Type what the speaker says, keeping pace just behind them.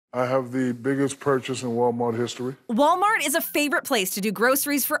I have the biggest purchase in Walmart history. Walmart is a favorite place to do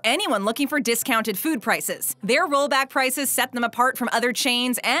groceries for anyone looking for discounted food prices. Their rollback prices set them apart from other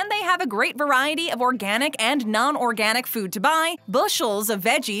chains, and they have a great variety of organic and non-organic food to buy, bushels of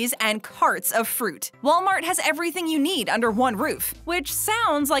veggies, and carts of fruit. Walmart has everything you need under one roof, which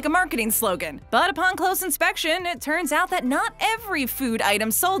sounds like a marketing slogan. But upon close inspection, it turns out that not every food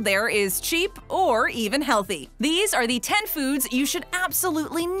item sold there is cheap or even healthy. These are the 10 foods you should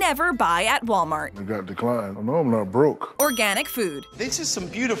absolutely never buy at Walmart. I got declined. I know I'm not broke. Organic food. This is some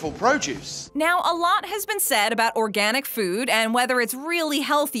beautiful produce. Now, a lot has been said about organic food and whether it's really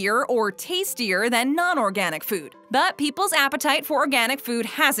healthier or tastier than non-organic food. But people's appetite for organic food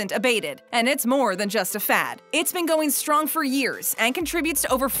hasn't abated, and it's more than just a fad. It's been going strong for years and contributes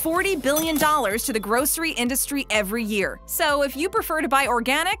to over $40 billion to the grocery industry every year. So if you prefer to buy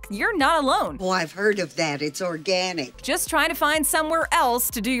organic, you're not alone. Oh, I've heard of that. It's organic. Just try to find somewhere else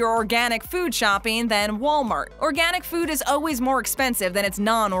to do your organic food shopping than Walmart. Organic food is always more expensive than its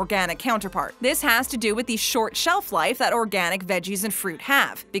non-organic counterpart. This has to do with the short shelf life that organic veggies and fruit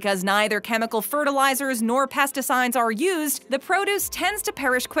have. Because neither chemical fertilizers nor pesticides are used, the produce tends to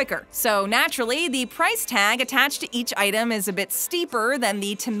perish quicker. So naturally, the price tag attached to each item is a bit steeper than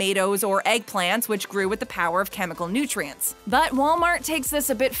the tomatoes or eggplants which grew with the power of chemical nutrients. But Walmart takes this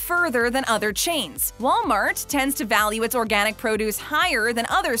a bit further than other chains. Walmart tends to value its organic produce higher than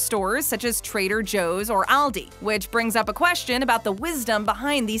other stores such as Trader Joe's or Aldi, which brings up a question about the wisdom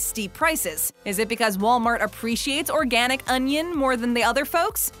behind these steep prices. Is it because Walmart appreciates organic onion more than the other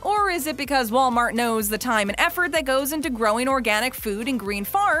folks? Or is it because Walmart knows the time and effort that goes into growing organic food in green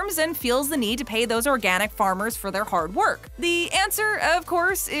farms and feels the need to pay those organic farmers for their hard work? The answer, of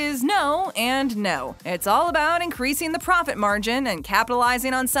course, is no and no. It's all about increasing the profit margin and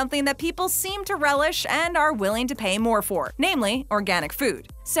capitalizing on something that people seem to relish and are willing to pay more for, namely organic food.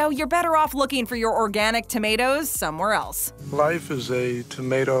 So you're better off looking for your organic tomatoes somewhere else. Life is a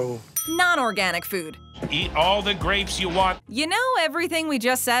tomato. Non-organic food. Eat all the grapes you want. You know everything we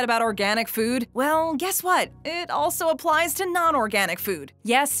just said about organic food? Well, guess what? It also applies to non-organic food.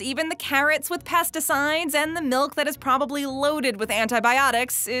 Yes, even the carrots with pesticides and the milk that is probably loaded with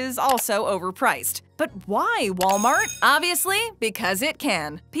antibiotics is also overpriced. But why, Walmart? Obviously, because it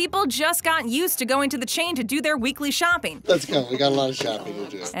can. People just got used to going to the chain to do their weekly shopping. Let's go. We got a lot of shopping to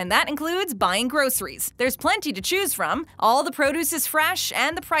do. And that includes buying groceries. There's plenty to choose from. All the produce is fresh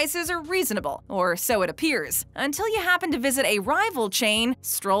and the prices are reasonable, or so it appears. Until you happen to visit a rival chain,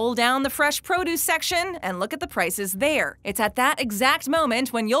 stroll down the fresh produce section, and look at the prices there. It's at that exact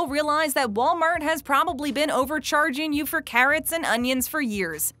moment when you'll realize that Walmart has probably been overcharging you for carrots and onions for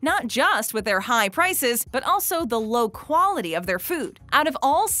years. Not just with their high prices, but also the low quality of their food. Out of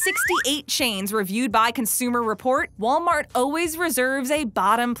all 68 chains reviewed by Consumer Report, Walmart always reserves a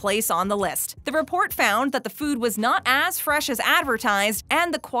bottom place on the list. The report found that the food was not as fresh as advertised,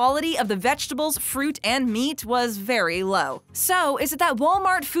 and the quality of the vegetables, fruit, and meat was very low. So, is it that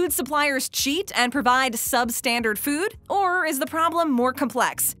Walmart food suppliers cheat and provide substandard food? Or is the problem more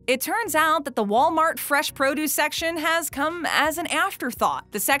complex? It turns out that the Walmart fresh produce section has come as an afterthought.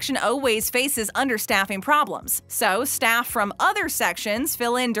 The section always faces understaffing problems, so staff from other sections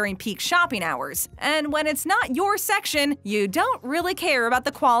fill in during peak shopping hours. And when it's not your section, you don't really care about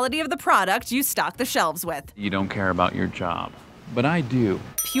the quality of the product you stock the shelves with. You don't care about your job, but I do.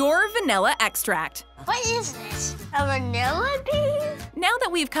 Pure vanilla extract. What is this? A vanilla bean? Now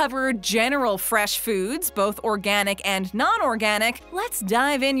that we've covered general fresh foods, both organic and non-organic, let's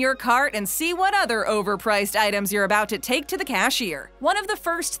dive in your cart and see what other overpriced items you're about to take to the cashier. One of the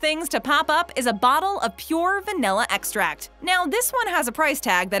first things to pop up is a bottle of pure vanilla extract. Now, this one has a price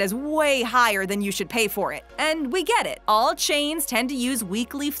tag that is way higher than you should pay for it. And we get it. All chains tend to use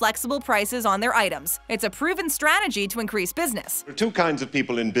weekly flexible prices on their items. It's a proven strategy to increase business. There are two kinds of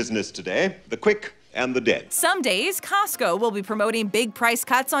people in business today, the quick and the dead. Some days, Costco will be promoting big price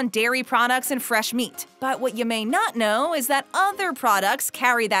cuts on dairy products and fresh meat. But what you may not know is that other products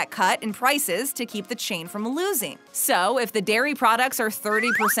carry that cut in prices to keep the chain from losing. So, if the dairy products are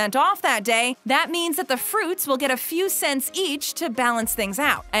 30% off that day, that means that the fruits will get a few cents each to balance things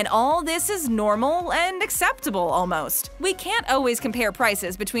out. And all this is normal and acceptable almost. We can't always compare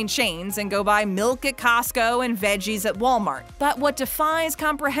prices between chains and go buy milk at Costco and veggies at Walmart. But what defies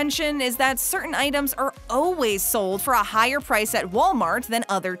comprehension is that certain items items are always sold for a higher price at Walmart than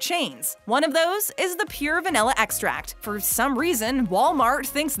other chains. One of those is the pure vanilla extract. For some reason, Walmart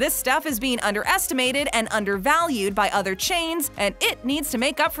thinks this stuff is being underestimated and undervalued by other chains, and it needs to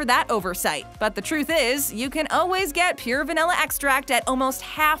make up for that oversight. But the truth is, you can always get pure vanilla extract at almost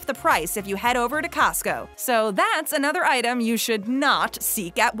half the price if you head over to Costco. So that's another item you should not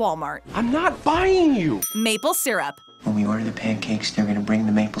seek at Walmart. I'm not buying you. Maple syrup. When we order the pancakes, they're gonna bring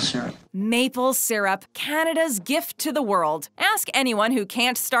the maple syrup. Maple syrup, Canada's gift to the world. Ask anyone who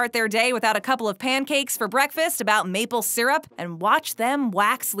can't start their day without a couple of pancakes for breakfast about maple syrup and watch them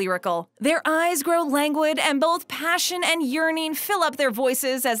wax lyrical. Their eyes grow languid and both passion and yearning fill up their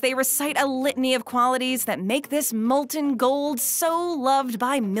voices as they recite a litany of qualities that make this molten gold so loved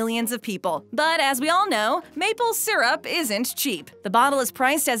by millions of people. But as we all know, maple syrup isn't cheap. The bottle is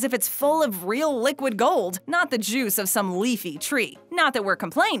priced as if it's full of real liquid gold, not the juice of some leafy tree. Not that we're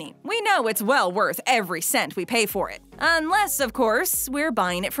complaining. We know it's well worth every cent we pay for it. Unless, of course, we're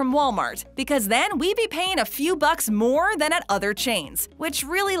buying it from Walmart, because then we'd be paying a few bucks more than at other chains, which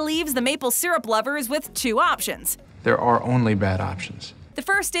really leaves the maple syrup lovers with two options. There are only bad options. The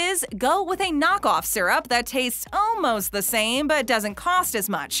first is go with a knockoff syrup that tastes almost the same but doesn't cost as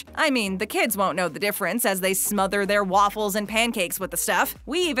much. I mean, the kids won't know the difference as they smother their waffles and pancakes with the stuff.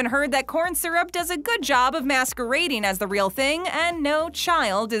 We even heard that corn syrup does a good job of masquerading as the real thing, and no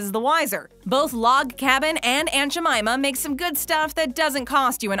child is the wiser. Both Log Cabin and Aunt Jemima make some good stuff that doesn't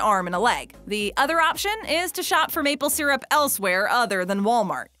cost you an arm and a leg. The other option is to shop for maple syrup elsewhere other than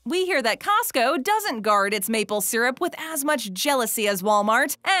Walmart. We hear that Costco doesn't guard its maple syrup with as much jealousy as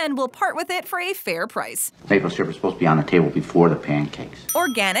Walmart and will part with it for a fair price. Maple syrup is supposed to be on the table before the pancakes.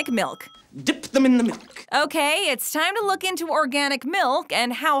 Organic milk. Dip them in the milk. Okay, it's time to look into organic milk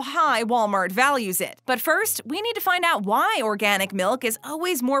and how high Walmart values it. But first, we need to find out why organic milk is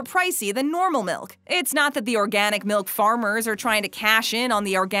always more pricey than normal milk. It's not that the organic milk farmers are trying to cash in on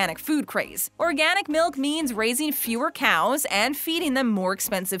the organic food craze. Organic milk means raising fewer cows and feeding them more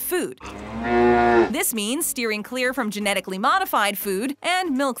expensive food. This means steering clear from genetically modified food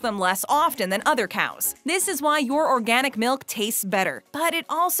and milk them less often than other cows. This is why your organic milk tastes better, but it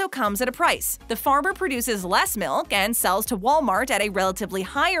also comes at a price. The farmer produces less milk and sells to Walmart at a relatively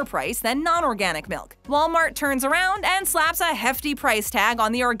higher price than non-organic milk. Walmart turns around and slaps a hefty price tag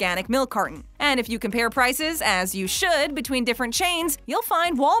on the organic milk carton. And if you compare prices, as you should, between different chains, you'll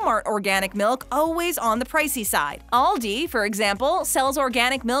find Walmart organic milk always on the pricey side. Aldi, for example, sells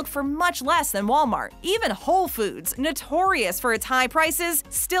organic milk for much less than Walmart. Even Whole Foods, notorious for its high prices,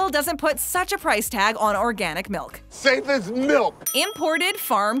 still doesn't put such a price tag on organic milk. Safe as milk. Imported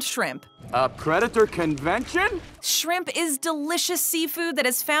farmed shrimp. A predator convention? Shrimp is delicious seafood that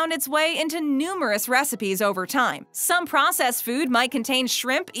has found its way into numerous recipes over time. Some processed food might contain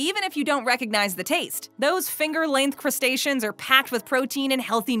shrimp even if you don't recognize the taste. Those finger-length crustaceans are packed with protein and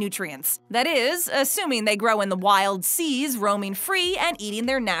healthy nutrients. That is, assuming they grow in the wild seas, roaming free and eating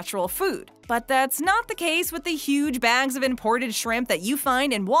their natural food. But that's not the case with the huge bags of imported shrimp that you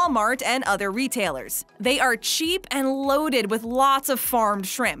find in Walmart and other retailers. They are cheap and loaded with lots of farmed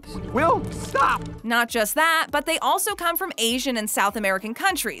shrimp. Will, stop! Not just that, but they also come from Asian and South American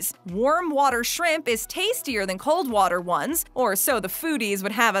countries. Warm water shrimp is tastier than cold water ones, or so the foodies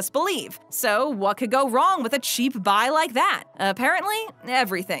would have us believe. So what could go wrong with a cheap buy like that? Apparently,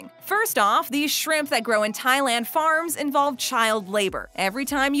 everything. First off, these shrimp that grow in Thailand farms involve child labor. Every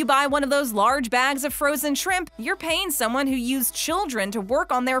time you buy one of those large bags of frozen shrimp, you're paying someone who used children to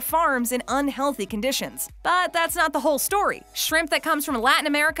work on their farms in unhealthy conditions. But that's not the whole story. Shrimp that comes from Latin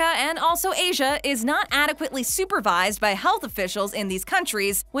America and also Asia is not adequately supervised by health officials in these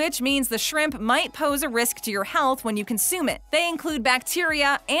countries, which means the shrimp might pose a risk to your health when you consume it. They include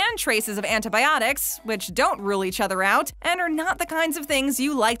bacteria and traces of antibiotics, which don't rule each other out, and are not the kinds of things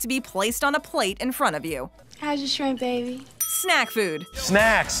you like to be placed on a plate in front of you. How's your shrimp, baby? Snack food.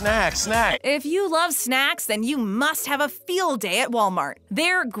 Snack, snack, snack. If you love snacks, then you must have a field day at Walmart.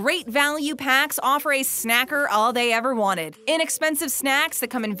 Their great value packs offer a snacker all they ever wanted. Inexpensive snacks that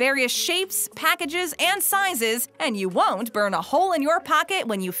come in various shapes, packages, and sizes, and you won't burn a hole in your pocket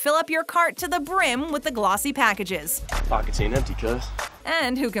when you fill up your cart to the brim with the glossy packages. Pockets ain't empty, cuz.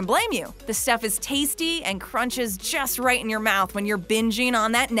 And who can blame you? The stuff is tasty and crunches just right in your mouth when you're binging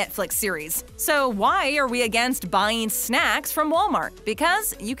on that Netflix series. So why are we against buying snacks from Walmart?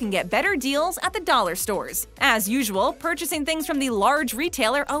 Because you can get better deals at the dollar stores. As usual, purchasing things from the large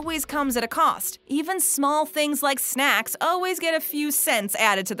retailer always comes at a cost. Even small things like snacks always get a few cents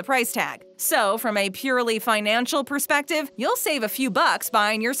added to the price tag. So, from a purely financial perspective, you'll save a few bucks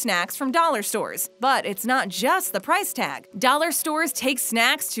buying your snacks from dollar stores. But it's not just the price tag. Dollar stores take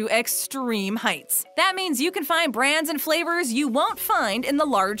snacks to extreme heights. That means you can find brands and flavors you won't find in the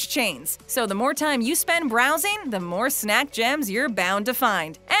large chains. So the more time you spend browsing, the more snack gems you're bound to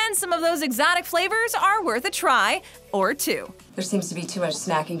find. And some of those exotic flavors are worth a try or two. There seems to be too much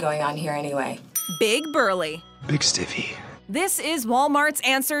snacking going on here anyway. Big Burly. Big stiffy. This is Walmart's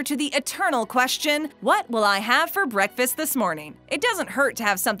answer to the eternal question, what will I have for breakfast this morning? It doesn't hurt to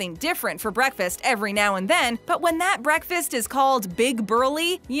have something different for breakfast every now and then, but when that breakfast is called Big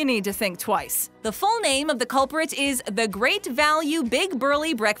Burly, you need to think twice. The full name of the culprit is the Great Value Big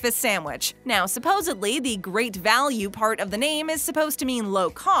Burly Breakfast Sandwich. Now, supposedly, the Great Value part of the name is supposed to mean low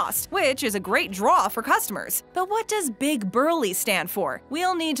cost, which is a great draw for customers. But what does Big Burly stand for?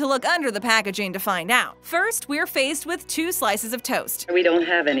 We'll need to look under the packaging to find out. First, we're faced with 2 slices of toast. We don't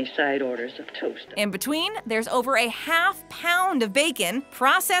have any side orders of toast. In between, there's over a ½ pound of bacon,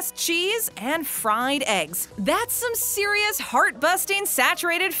 processed cheese, and fried eggs. That's some serious heart-busting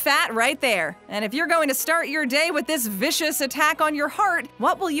saturated fat right there. And if you're going to start your day with this vicious attack on your heart,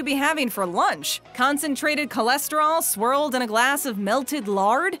 what will you be having for lunch? Concentrated cholesterol swirled in a glass of melted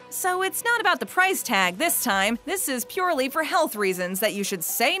lard? So it's not about the price tag this time. This is purely for health reasons that you should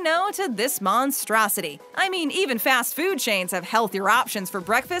say no to this monstrosity. I mean, even fast food chains have healthier options for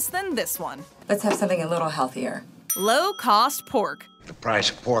breakfast than this one. Let's have something a little healthier. Low-cost pork. The price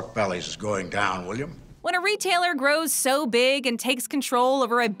of pork bellies is going down, William. When a retailer grows so big and takes control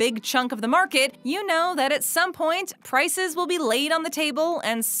over a big chunk of the market, you know that at some point, prices will be laid on the table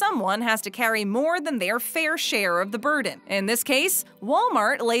and someone has to carry more than their fair share of the burden. In this case,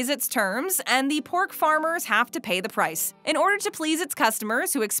 Walmart lays its terms and the pork farmers have to pay the price. In order to please its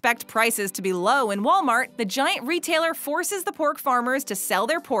customers who expect prices to be low in Walmart, the giant retailer forces the pork farmers to sell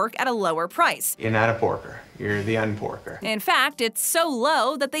their pork at a lower price. You're not a porker. You're the unporker. In fact, it's so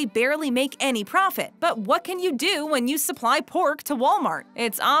low that they barely make any profit. But what can you do when you supply pork to Walmart?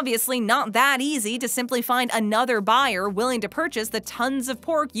 It's obviously not that easy to simply find another buyer willing to purchase the tons of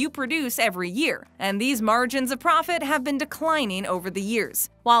pork you produce every year. And these margins of profit have been declining over the years.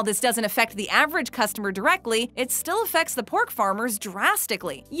 While this doesn't affect the average customer directly, it still affects the pork farmers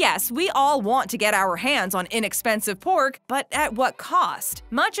drastically. Yes, we all want to get our hands on inexpensive pork, but at what cost?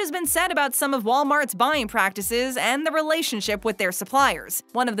 Much has been said about some of Walmart's buying practices and the relationship with their suppliers.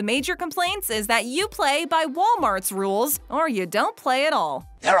 One of the major complaints is that you play by Walmart's rules, or you don't play at all.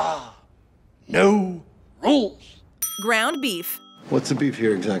 There are no rules. Ground beef. What's the beef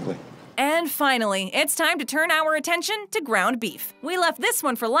here exactly? And finally, it's time to turn our attention to ground beef. We left this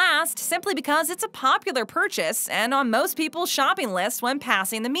one for last simply because it's a popular purchase and on most people's shopping lists when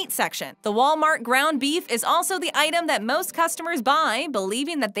passing the meat section. The Walmart ground beef is also the item that most customers buy,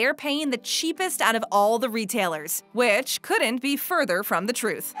 believing that they're paying the cheapest out of all the retailers, which couldn't be further from the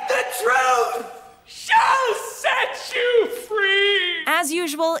truth. The truth shall set you free! As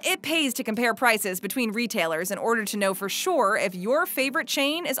usual, it pays to compare prices between retailers in order to know for sure if your favorite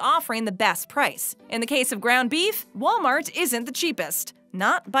chain is offering the best price. In the case of ground beef, Walmart isn't the cheapest.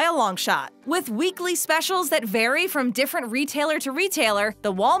 Not by a long shot. With weekly specials that vary from different retailer to retailer,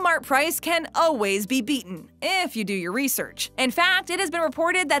 the Walmart price can always be beaten, if you do your research. In fact, it has been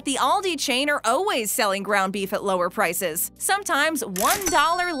reported that the Aldi chain are always selling ground beef at lower prices, sometimes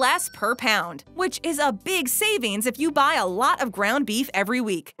 $1 less per pound, which is a big savings if you buy a lot of ground beef every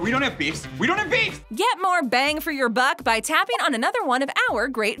week. We don't have beefs. We don't have beefs! Get more bang for your buck by tapping on another one of our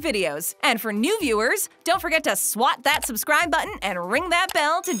great videos. And for new viewers, don't forget to swat that subscribe button and ring that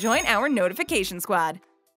bell to join our notification squad.